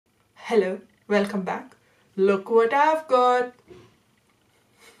Hello, welcome back. Look what I've got.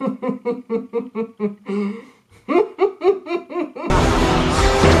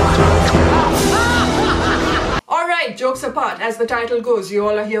 Alright, jokes apart, as the title goes, you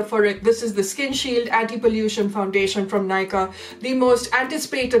all are here for it. This is the Skin Shield Anti-Pollution Foundation from Nykaa. The most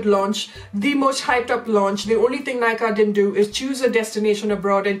anticipated launch, the most hyped up launch. The only thing Nykaa didn't do is choose a destination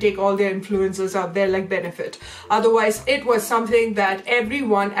abroad and take all their influencers out there like Benefit. Otherwise, it was something that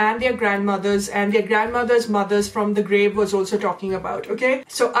everyone and their grandmothers and their grandmothers' mothers from the grave was also talking about, okay?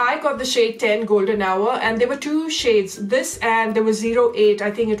 So I got the shade 10 Golden Hour, and there were two shades, this and there was 08,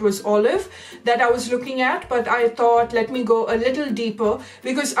 I think it was olive, that I was looking at, but I thought let me go a little deeper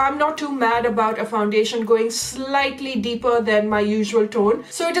because I'm not too mad about a foundation going slightly deeper than my usual tone.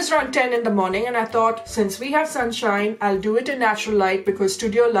 So it is around 10 in the morning and I thought since we have sunshine, I'll do it in natural light because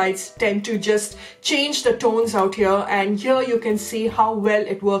studio lights tend to just change the tones out here, and here you can see how well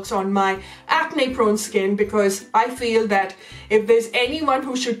it works on my acne prone skin, because I feel that if there's anyone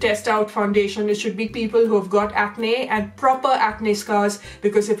who should test out foundation, it should be people who have got acne and proper acne scars,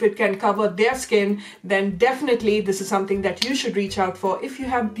 because if it can cover their skin, then definitely this is something that you should reach out for if you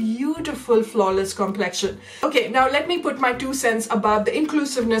have beautiful flawless complexion. Okay, now let me put my 2 cents about the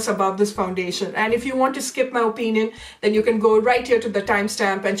inclusiveness about this foundation, and if you want to skip my opinion, then you can go right here to the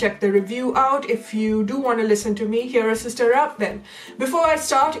timestamp and check the review out. If you do want to listen to me, hear a sister up then. Before I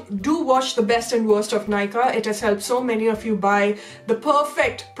start, do watch the best and worst of Nykaa. It has helped so many of you buy the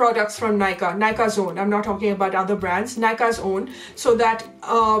perfect products from Nykaa, Nykaa's own. I'm not talking about other brands, Nykaa's own, so that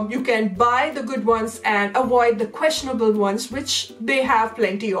you can buy the good ones and avoid the questionable ones, which they have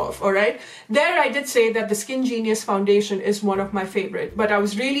plenty of, alright? There I did say that the Skin Genius foundation is one of my favorite, but I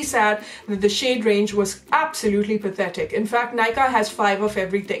was really sad that the shade range was absolutely pathetic. In fact, Nykaa has 5 of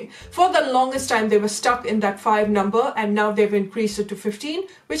everything. For the longest time, they were stuck in that 5 number, and now they've increased it to 15,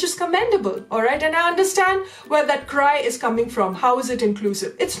 which is commendable, alright? And I understand where that cry is coming from. How is it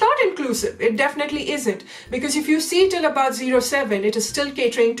inclusive? It's not inclusive. It definitely isn't, because if you see till about 07, it is still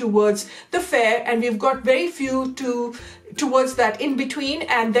catering towards the fair, and we've got very few towards that in between,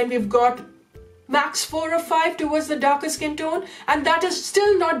 and then we've got max 4 or 5 towards the darker skin tone, and that is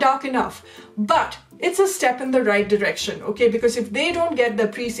still not dark enough. But it's a step in the right direction, okay? Because if they don't get the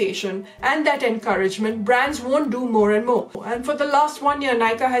appreciation and that encouragement, brands won't do more and more. And for the last 1 year,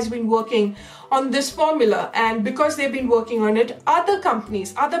 Nykaa has been working on this formula, and because they've been working on it, other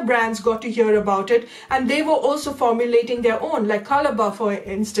companies, other brands got to hear about it, and they were also formulating their own. Like Colourbar, for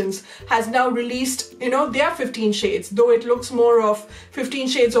instance, has now released, their 15 shades, though it looks more of 15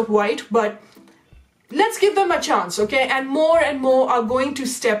 shades of white, but let's give them a chance, okay? And more are going to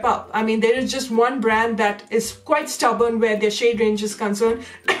step up. I mean, there is just one brand that is quite stubborn where their shade range is concerned,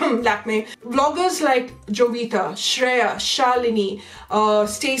 Lakme. Vloggers like Jovita, Shreya, Shalini,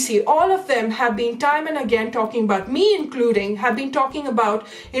 Stacy, all of them have been time and again talking about, me including, have been talking about,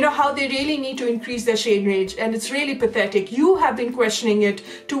 how they really need to increase their shade range, and it's really pathetic. You have been questioning it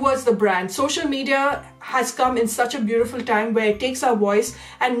towards the brand. Social media has come in such a beautiful time where it takes our voice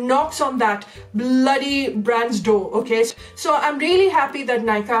and knocks on that bloody brand's door, okay? So I'm really happy that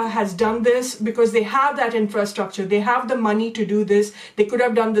Nykaa has done this, because they have that infrastructure, they have the money to do this. They could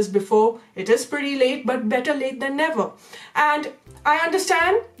have done this before. It is pretty late, but better late than never. And I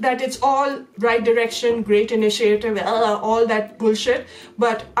understand that it's all right direction, great initiative, all that bullshit,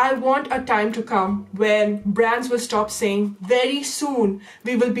 but I want a time to come when brands will stop saying very soon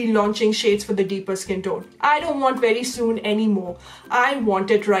we will be launching shades for the deeper skin tone. I don't want very soon anymore. I want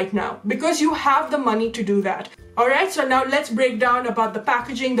it right now, because you have the money to do that. Alright, so now let's break down about the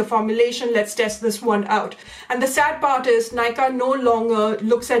packaging, the formulation. Let's test this one out. And the sad part is Nykaa no longer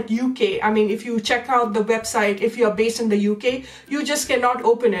looks at UK. I mean, if you check out the website, if you're based in the UK, you just cannot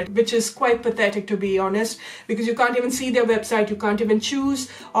open it, which is quite pathetic, to be honest, because you can't even see their website. You can't even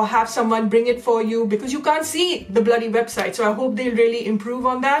choose or have someone bring it for you, because you can't see the bloody website. So I hope they'll really improve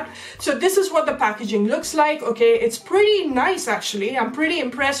on that. So this is what the packaging looks like, okay? It's pretty nice, actually. I'm pretty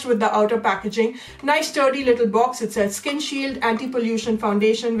impressed with the outer packaging. Nice sturdy little box. It says Skin Shield Anti-Pollution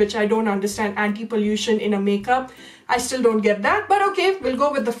Foundation, which I don't understand anti-pollution in a makeup. I still don't get that, but okay, we'll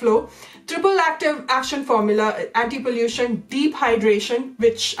go with the flow. Triple active action formula, anti-pollution, deep hydration,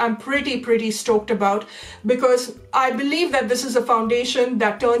 which I'm pretty stoked about, because I believe that this is a foundation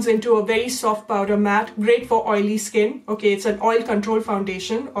that turns into a very soft powder matte, great for oily skin. Okay, it's an oil control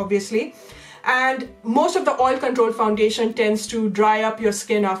foundation, obviously. And most of the oil control foundation tends to dry up your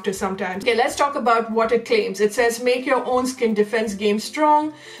skin after some time. Okay, let's talk about what it claims. It says make your own skin defense game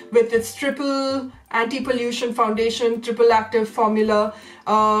strong with its triple anti-pollution foundation, triple active formula,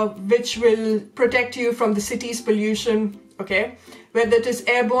 which will protect you from the city's pollution. Okay, whether it is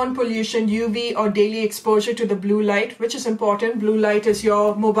airborne pollution, UV, or daily exposure to the blue light, which is important. Blue light is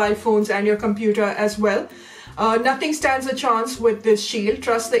your mobile phones and your computer as well. Nothing stands a chance with this shield.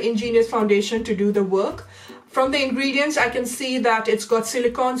 Trust the ingenious foundation to do the work. From the ingredients, I can see that it's got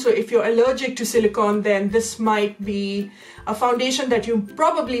silicone. So if you're allergic to silicone, then this might be a foundation that you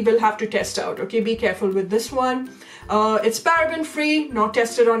probably will have to test out. Okay, be careful with this one. It's paraben free, not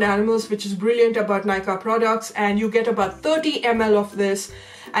tested on animals, which is brilliant about Nykaa products. And you get about 30 ml of this,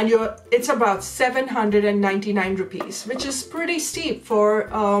 and it's about 799 rupees, which is pretty steep for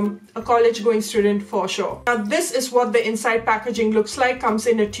a college going student for sure. Now this is what the inside packaging looks like. Comes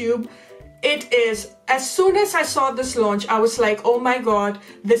in a tube. It is, as soon as I saw this launch, I was like, oh my god,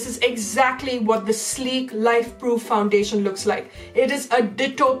 this is exactly what the sleek, life-proof foundation looks like. It is a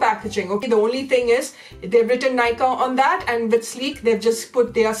ditto packaging, okay? The only thing is, they've written Nykaa on that, and with sleek, they've just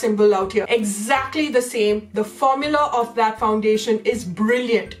put their symbol out here. Exactly the same. The formula of that foundation is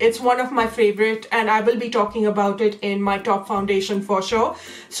brilliant. It's one of my favorite, and I will be talking about it in my top foundation for sure.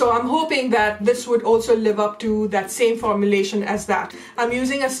 So I'm hoping that this would also live up to that same formulation as that. I'm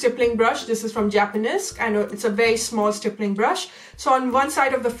using a stippling brush. This is from Japanese, and it's a very small stippling brush. So on one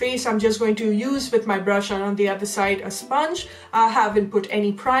side of the face, I'm just going to use with my brush, and on the other side, a sponge. I haven't put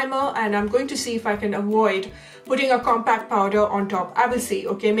any primer, and I'm going to see if I can avoid putting a compact powder on top. I will see,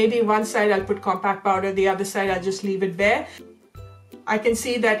 okay? Maybe one side I'll put compact powder, the other side I'll just leave it bare. I can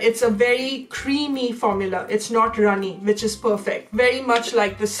see that it's a very creamy formula. It's not runny, which is perfect. Very much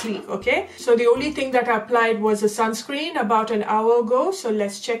like the sleek, okay? So the only thing that I applied was a sunscreen about an hour ago. So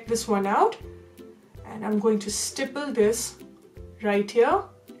let's check this one out. And I'm going to stipple this right here.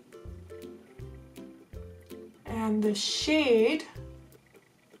 And the shade,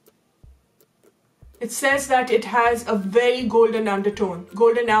 it says that it has a very golden undertone,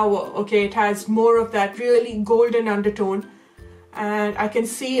 golden hour, okay? It has more of that really golden undertone. And I can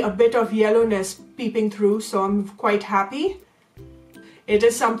see a bit of yellowness peeping through, so I'm quite happy. It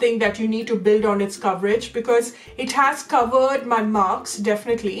is something that you need to build on its coverage, because it has covered my marks,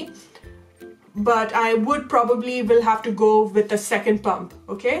 definitely. But I would probably will have to go with the second pump,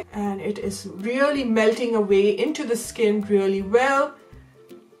 okay? And it is really melting away into the skin really well.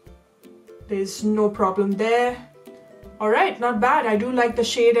 There's no problem there. All right, not bad. I do like the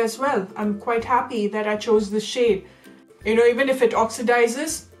shade as well. I'm quite happy that I chose this shade. You know, even if it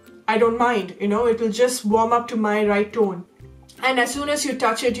oxidizes, I don't mind, you know, it will just warm up to my right tone. And as soon as you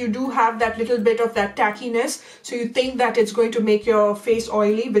touch it, you do have that little bit of that tackiness. So you think that it's going to make your face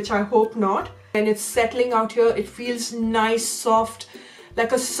oily, which I hope not. And it's settling out here. It feels nice, soft,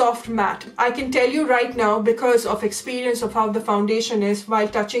 like a soft matte. I can tell you right now, because of experience of how the foundation is while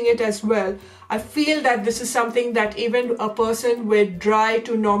touching it as well, I feel that this is something that even a person with dry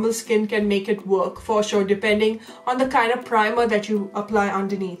to normal skin can make it work for sure, depending on the kind of primer that you apply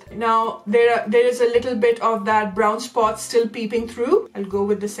underneath. Now, there is a little bit of that brown spot still peeping through. I'll go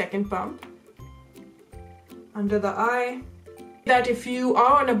with the second pump under the eye. That if you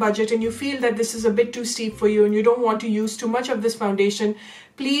are on a budget and you feel that this is a bit too steep for you and you don't want to use too much of this foundation,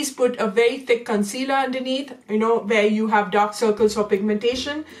 please put a very thick concealer underneath, you know, where you have dark circles or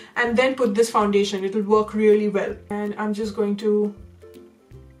pigmentation, and then put this foundation. It will work really well. And I'm just going to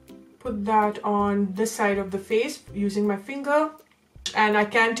put that on this side of the face using my finger. And I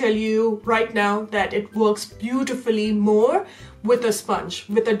can tell you right now that it works beautifully more with a sponge,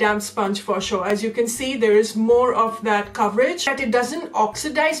 with a damp sponge for sure. As you can see, there is more of that coverage, that it doesn't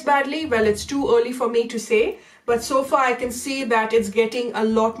oxidize badly. Well, it's too early for me to say, but so far I can see that it's getting a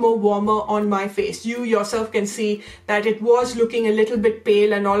lot more warmer on my face. You yourself can see that it was looking a little bit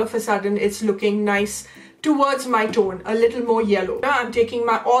pale, and all of a sudden it's looking nice towards my tone, a little more yellow. Now I'm taking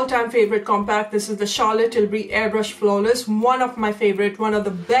my all-time favorite compact. This is the Charlotte Tilbury Airbrush Flawless, one of my favorite, one of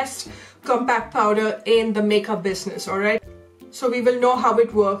the best compact powder in the makeup business, all right? So we will know how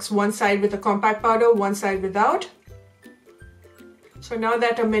it works, one side with a compact powder, one side without. So now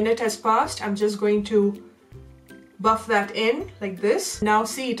that a minute has passed, I'm just going to buff that in like this. Now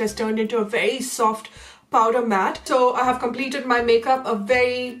see, it has turned into a very soft powder matte. So I have completed my makeup, a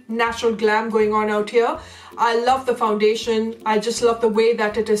very natural glam going on out here. I love the foundation. I just love the way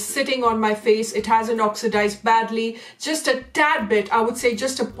that it is sitting on my face. It hasn't oxidized badly, just a tad bit. I would say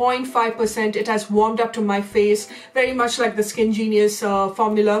just a 0.5%. It has warmed up to my face, very much like the Skin Genius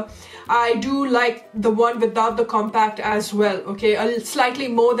formula. I do like the one without the compact as well, okay, slightly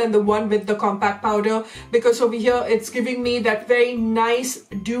more than the one with the compact powder, because over here it's giving me that very nice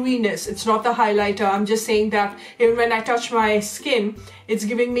dewiness. It's not the highlighter, I'm just saying that even when I touch my skin, it's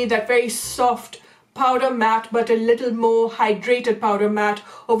giving me that very soft powder matte, but a little more hydrated powder matte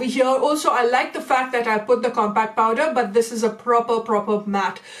over here. Also, I like the fact that I put the compact powder, but this is a proper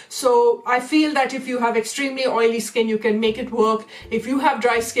matte. So I feel that if you have extremely oily skin, you can make it work. If you have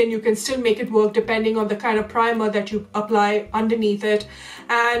dry skin, you can still make it work depending on the kind of primer that you apply underneath it.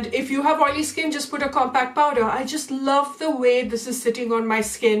 And if you have oily skin, just put a compact powder. I just love the way this is sitting on my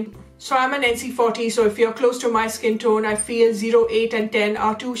skin. So I'm an NC40, so if you're close to my skin tone, I feel 0, 8 and 10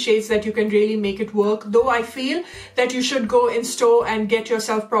 are two shades that you can really make it work. Though I feel that you should go in store and get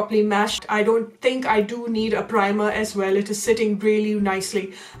yourself properly matched. I don't think I do need a primer as well. It is sitting really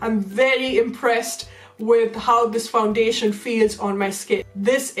nicely. I'm very impressed with how this foundation feels on my skin.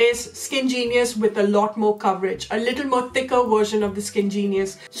 This is Skin Genius with a lot more coverage, a little more thicker version of the Skin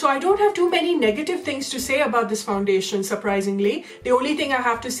Genius. So I don't have too many negative things to say about this foundation, surprisingly. The only thing I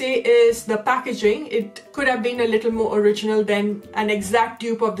have to say is the packaging. It could have been a little more original than an exact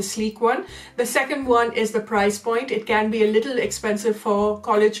dupe of the sleek one. The second one is the price point. It can be a little expensive for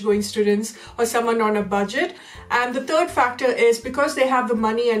college going students or someone on a budget. And the third factor is because they have the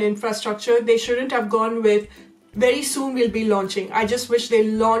money and infrastructure, they shouldn't have gone with very soon we'll be launching. I just wish they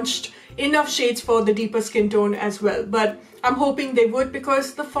launched enough shades for the deeper skin tone as well, but I'm hoping they would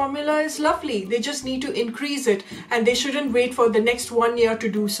because the formula is lovely. They just need to increase it, and they shouldn't wait for the next 1 year to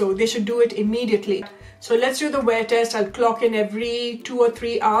do so. They should do it immediately. So let's do the wear test. I'll clock in every 2 or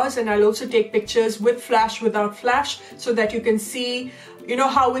 3 hours, and I'll also take pictures with flash, without flash, so that you can see, you know,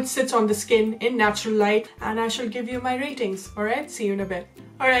 how it sits on the skin in natural light, and I shall give you my ratings. All right, see you in a bit.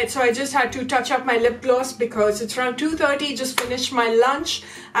 Alright, so I just had to touch up my lip gloss because it's around 2:30, just finished my lunch,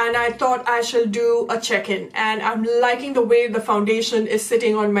 and I thought I shall do a check-in. And I'm liking the way the foundation is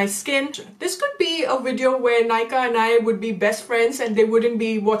sitting on my skin. This could be a video where Nykaa and I would be best friends and they wouldn't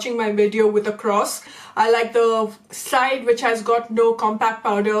be watching my video with a cross. I like the side which has got no compact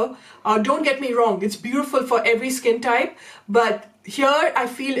powder. Don't get me wrong, it's beautiful for every skin type, but here I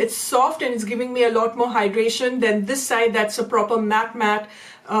feel it's soft and it's giving me a lot more hydration than this side that's a proper matte,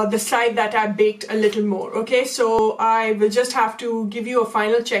 the side that I baked a little more. Okay, so I will just have to give you a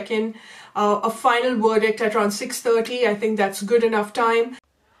final check-in, a final verdict at around 6:30. I think that's good enough time.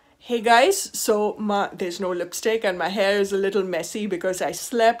 Hey guys, so there's no lipstick and my hair is a little messy because I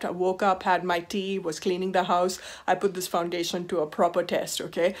slept, I woke up, had my tea, was cleaning the house. I put this foundation to a proper test,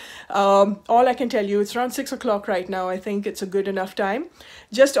 okay? All I can tell you, it's around 6 o'clock right now. I think it's a good enough time.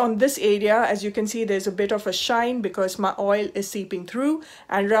 Just on this area, as you can see, there's a bit of a shine because my oil is seeping through,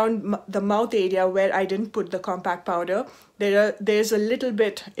 and around the mouth area where I didn't put the compact powder, there's a little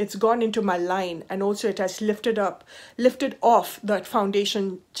bit, it's gone into my line, and also it has lifted off that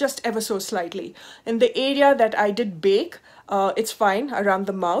foundation just ever so slightly. In the area that I did bake, it's fine around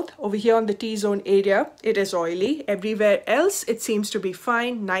the mouth. Over here on the T-zone area, it is oily. Everywhere else, it seems to be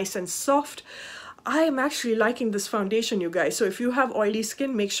fine, nice and soft. I am actually liking this foundation, you guys. So if you have oily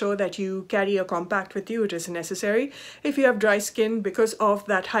skin, make sure that you carry a compact with you. It is necessary. If you have dry skin, because of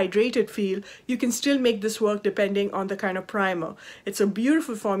that hydrated feel, you can still make this work depending on the kind of primer. It's a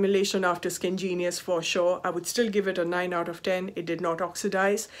beautiful formulation after Skin Genius for sure. I would still give it a 9 out of 10. It did not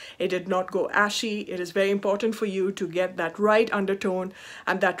oxidize. It did not go ashy. It is very important for you to get that right undertone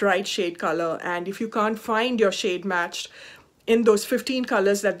and that right shade color. And if you can't find your shade matched in those 15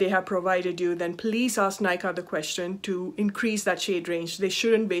 colors that they have provided you, then please ask Nykaa the question to increase that shade range. They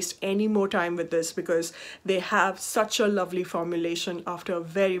shouldn't waste any more time with this because they have such a lovely formulation after a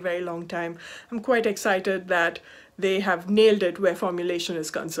very, very long time. I'm quite excited that they have nailed it where formulation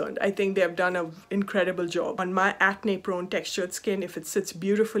is concerned. I think they have done an incredible job. On my acne-prone textured skin, if it sits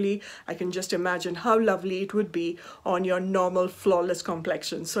beautifully, I can just imagine how lovely it would be on your normal flawless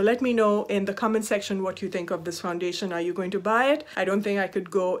complexion. So let me know in the comment section what you think of this foundation. Are you going to buy it? I don't think I could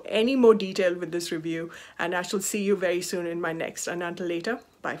go any more detailed with this review, and I shall see you very soon in my next. And until later,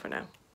 bye for now.